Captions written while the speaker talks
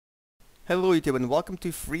Hello YouTube and welcome to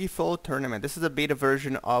Freefall Tournament. This is a beta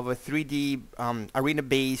version of a 3D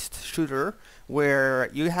arena-based shooter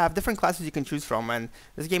where you have different classes you can choose from, and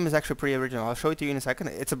this game is actually pretty original. I'll show it to you in a second.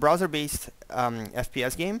 It's a browser-based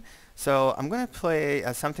FPS game, so I'm going to play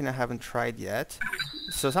something I haven't tried yet.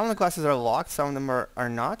 So some of the classes are locked, some of them are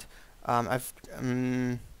not. I'm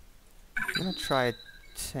going to try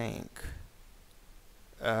tank.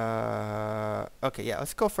 Okay, yeah,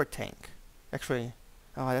 let's go for tank. Actually...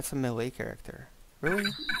 Oh, that's a melee character. Really?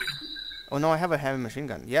 Oh no, I have a heavy machine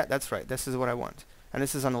gun. Yeah, that's right. This is what I want. And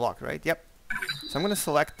this is unlocked, right? Yep. So I'm going to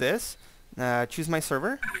select this, choose my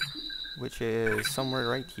server, which is somewhere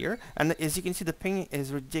right here. And as you can see, the ping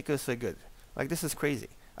is ridiculously good. Like, this is crazy.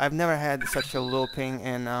 I've never had such a low ping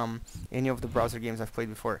in any of the browser games I've played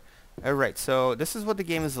before. Alright, so this is what the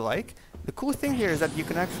game is like. The cool thing here is that you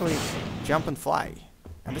can actually jump and fly.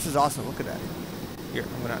 And this is awesome. Look at that. Here,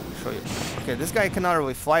 I'm gonna show you. Okay, this guy cannot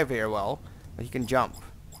really fly very well, but he can jump.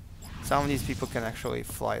 Some of these people can actually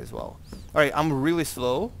fly as well. Alright, I'm really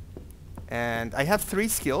slow. And I have 3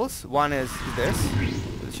 skills. One is this,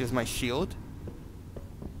 which is my shield.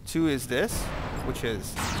 2 is this, which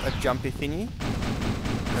is a jumpy thingy.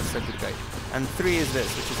 That's a good guy. And 3 is this,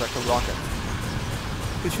 which is like a rocket.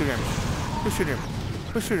 Who's shooting me? Who's shooting me?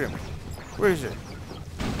 Who's shooting me? Where is it?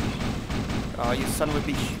 Oh, you son of a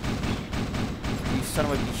bitch. You son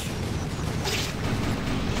of a bitch.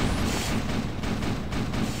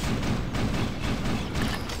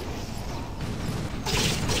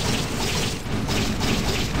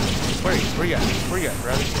 Where you at? Where you at,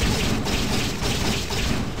 brother?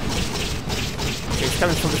 Okay, it's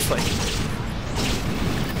coming from this way.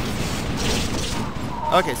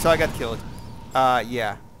 Okay, so I got killed.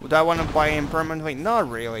 Yeah. Would I want to buy him permanently? Not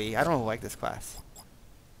really. I don't like this class.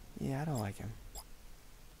 Yeah, I don't like him.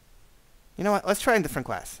 You know what? Let's try a different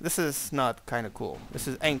class. This is not kind of cool. This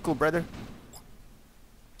ain't cool, brother.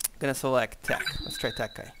 Gonna select tech. Let's try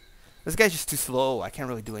tech guy. This guy's just too slow. I can't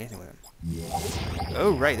really do anything with him.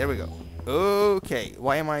 Oh, right. There we go. Okay.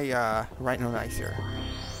 Why am I writing on nice here?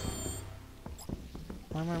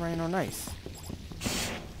 Why am I writing on nice?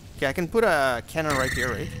 Okay, I can put a cannon right here,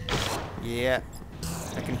 right? Yeah.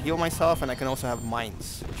 I can heal myself, and I can also have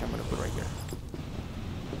mines, which I'm gonna put right here.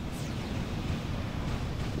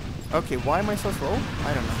 Okay, why am I so slow?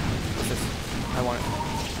 I don't know. What's this? I want it.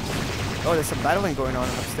 Oh, there's some battling going on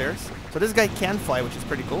upstairs. So this guy can fly, which is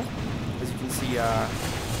pretty cool. As you can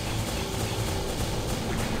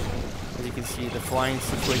see, the flying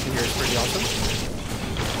situation here is pretty awesome.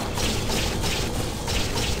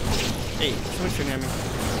 Hey, someone's shooting at me.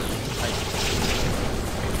 Hi.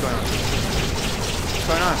 What's going on? What's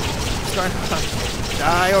going on? What's going on?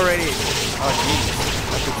 Die already! Oh, jeez.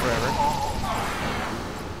 That took forever.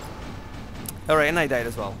 Alright, and I died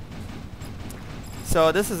as well.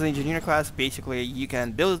 So this is an engineer class. Basically, you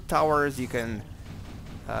can build towers, you can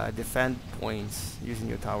defend points using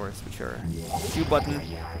your towers, which are Q button.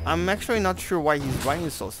 I'm actually not sure why he's running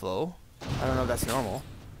so slow. I don't know if that's normal.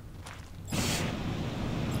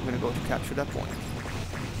 I'm gonna go to capture that point.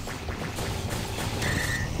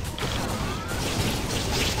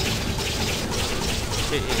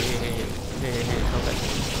 Hey, don't touch me.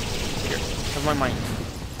 Here, have my mine.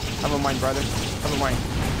 Have a mine, brother. Have a mine.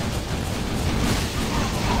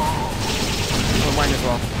 Have a mine as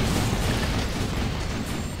well.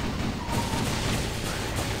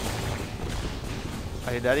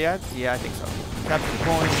 Are you dead yet? Yeah, I think so. Capture the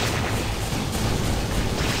point.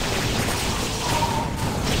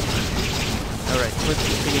 Alright, put the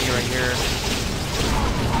thingy right here.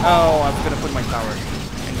 Oh, I was gonna put my tower.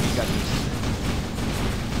 And he got me.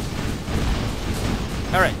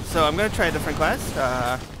 Alright, so I'm gonna try a different class.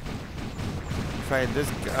 Try this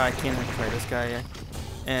guy. I can't try this guy yet.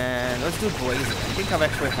 And let's do Blazer. I think I've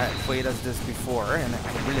actually played as this before, and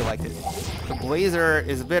I really liked it. The Blazer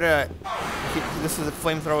is a bit this is a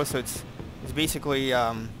flamethrower, so it's basically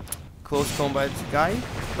close combat guy,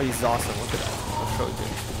 but he's awesome. Look at that. I'll show it to you.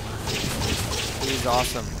 He's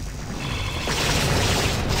awesome.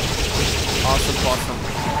 Awesome.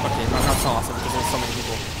 Okay, not so awesome because there's so many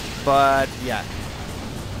people. But yeah.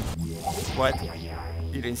 What?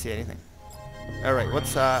 You didn't see anything. Alright,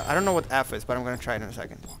 what's I don't know what F is, but I'm gonna try it in a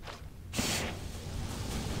second.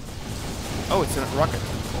 Oh, it's a rocket.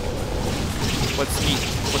 What's E?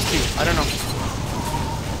 What's Q? I don't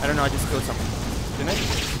know, I just killed something. Didn't I?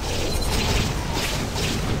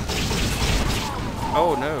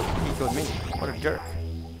 Oh no, he killed me. What a jerk.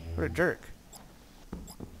 What a jerk.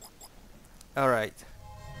 Alright.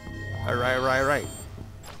 Alright.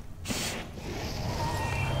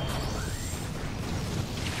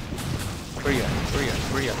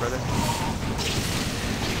 Where you at, brother?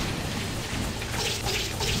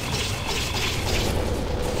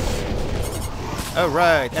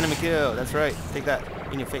 Alright, enemy kill. That's right. Take that.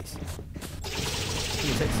 In your face. In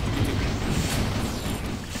your face. You too.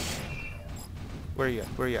 Where are you at?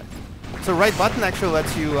 Where are you at? So right button actually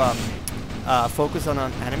lets you focus on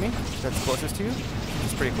an enemy that's closest to you.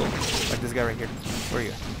 It's pretty cool. Like this guy right here. Where are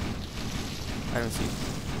you at? I don't see you.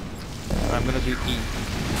 I'm gonna do E.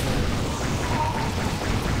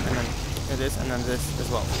 And then this, and then this as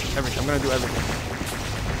well. Everything. I'm gonna do everything.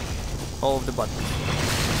 All of the buttons.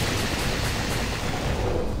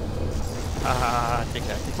 Ah, take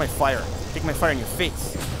that. Take my fire. Take my fire in your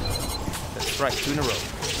face. That's right. 2 in a row.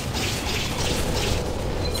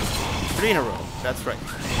 3 in a row. That's right.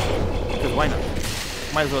 Because why not?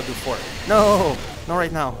 Might as well do 4. No! Not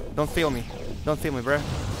right now. Don't fail me. Don't fail me, bruh.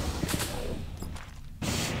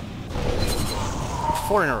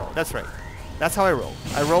 4 in a row. That's right. That's how I roll.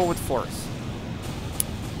 I roll with 4s.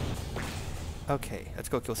 Okay, let's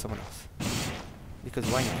go kill someone else. Because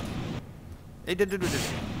why not?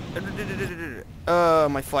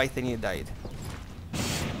 My fly thingy died.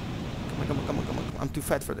 Come on. I'm too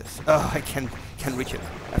fat for this. Oh, I can't reach it.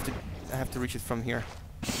 I have to reach it from here.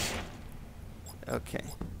 Okay.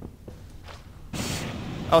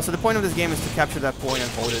 Oh, so the point of this game is to capture that point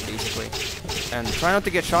and hold it basically, and try not to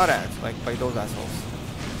get shot at like by those assholes.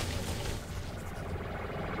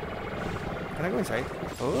 Can I go inside?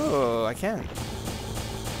 Oh, I can.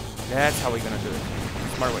 That's how we're gonna do it.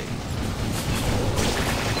 Smart way.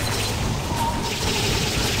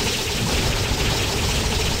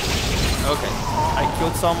 Okay, I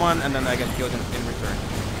killed someone and then I got killed in return.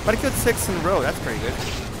 But I killed 6 in a row, that's pretty good.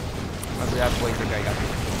 Maybe that laser guy got me.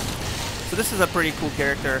 So this is a pretty cool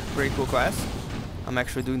character, pretty cool class. I'm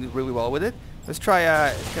actually doing really well with it. Let's try,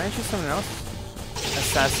 can I choose something else?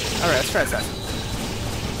 Assassin. Alright, let's try Assassin.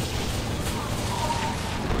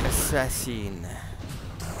 Assassin.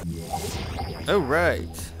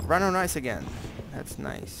 Alright, run on ice again. That's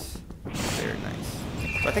nice. Very nice.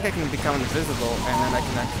 So I think I can become invisible and then I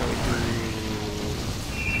can actually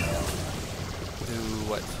do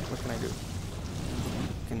what? What can I do?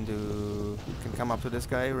 Can come up to this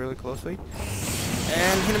guy really closely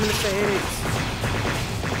and hit him in the face.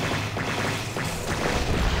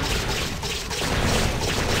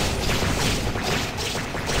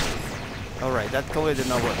 Alright, that totally did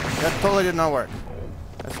not work. That totally did not work.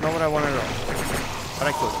 That's not what I wanted at all. But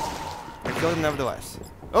I killed him. I killed him nevertheless.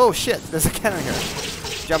 Oh shit, there's a cannon here.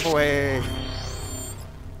 Jump away.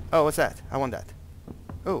 Oh, what's that? I want that.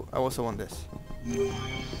 Oh, I also want this.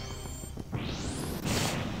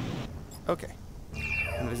 Okay.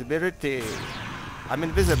 Invisibility. I'm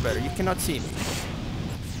invisible. You cannot see me.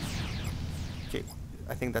 Okay.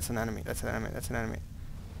 I think that's an enemy. That's an enemy. That's an enemy.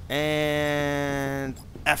 And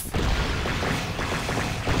F. B.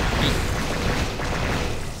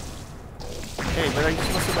 Hey, but I'm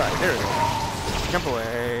supposed to die. There we go. Jump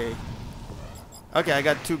away. Okay, I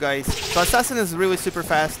got 2 guys. So Assassin is really super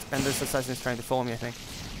fast, and this Assassin is trying to follow me, I think.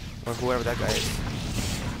 Or whoever that guy is.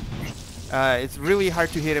 It's really hard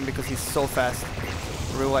to hit him because he's so fast.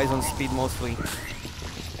 Relies on speed mostly.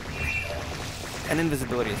 And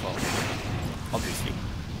invisibility as well. Obviously.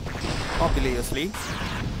 Obviously.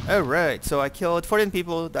 Alright, so I killed 14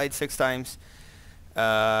 people, died 6 times.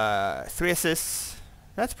 3 assists.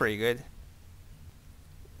 That's pretty good.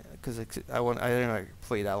 Because I didn't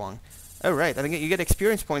play that long. Alright, I think you get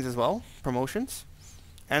experience points as well. Promotions.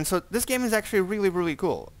 And so this game is actually really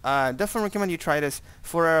cool. Definitely recommend you try this.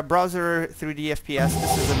 For a browser 3D FPS,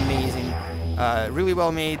 this is amazing. Really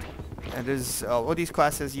well made. There's all these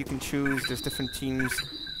classes you can choose. There's different teams.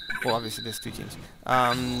 Well, obviously there's 2 teams.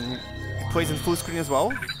 It plays in full screen as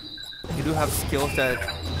well. You do have skills that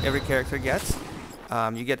every character gets.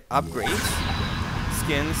 You get upgrades,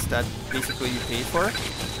 skins that basically you pay for.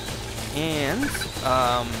 And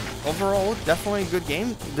overall, definitely a good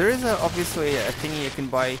game. There is obviously a thingy you can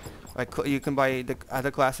buy, like you can buy the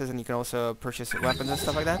other classes, and you can also purchase weapons and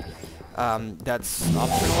stuff like that. That's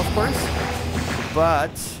optional, of course,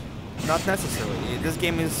 but not necessarily. This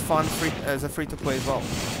game is fun as a free-to-play as well.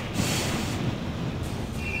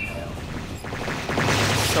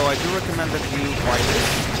 So I do recommend that you buy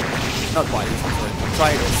this. Not buy this, I'm sorry.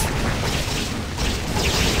 Try this.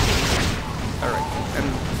 Alright, and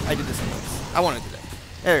I did the same things. I want to do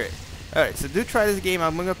that. Alright, so do try this game.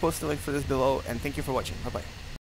 I'm going to post the link for this below, and thank you for watching. Bye-bye.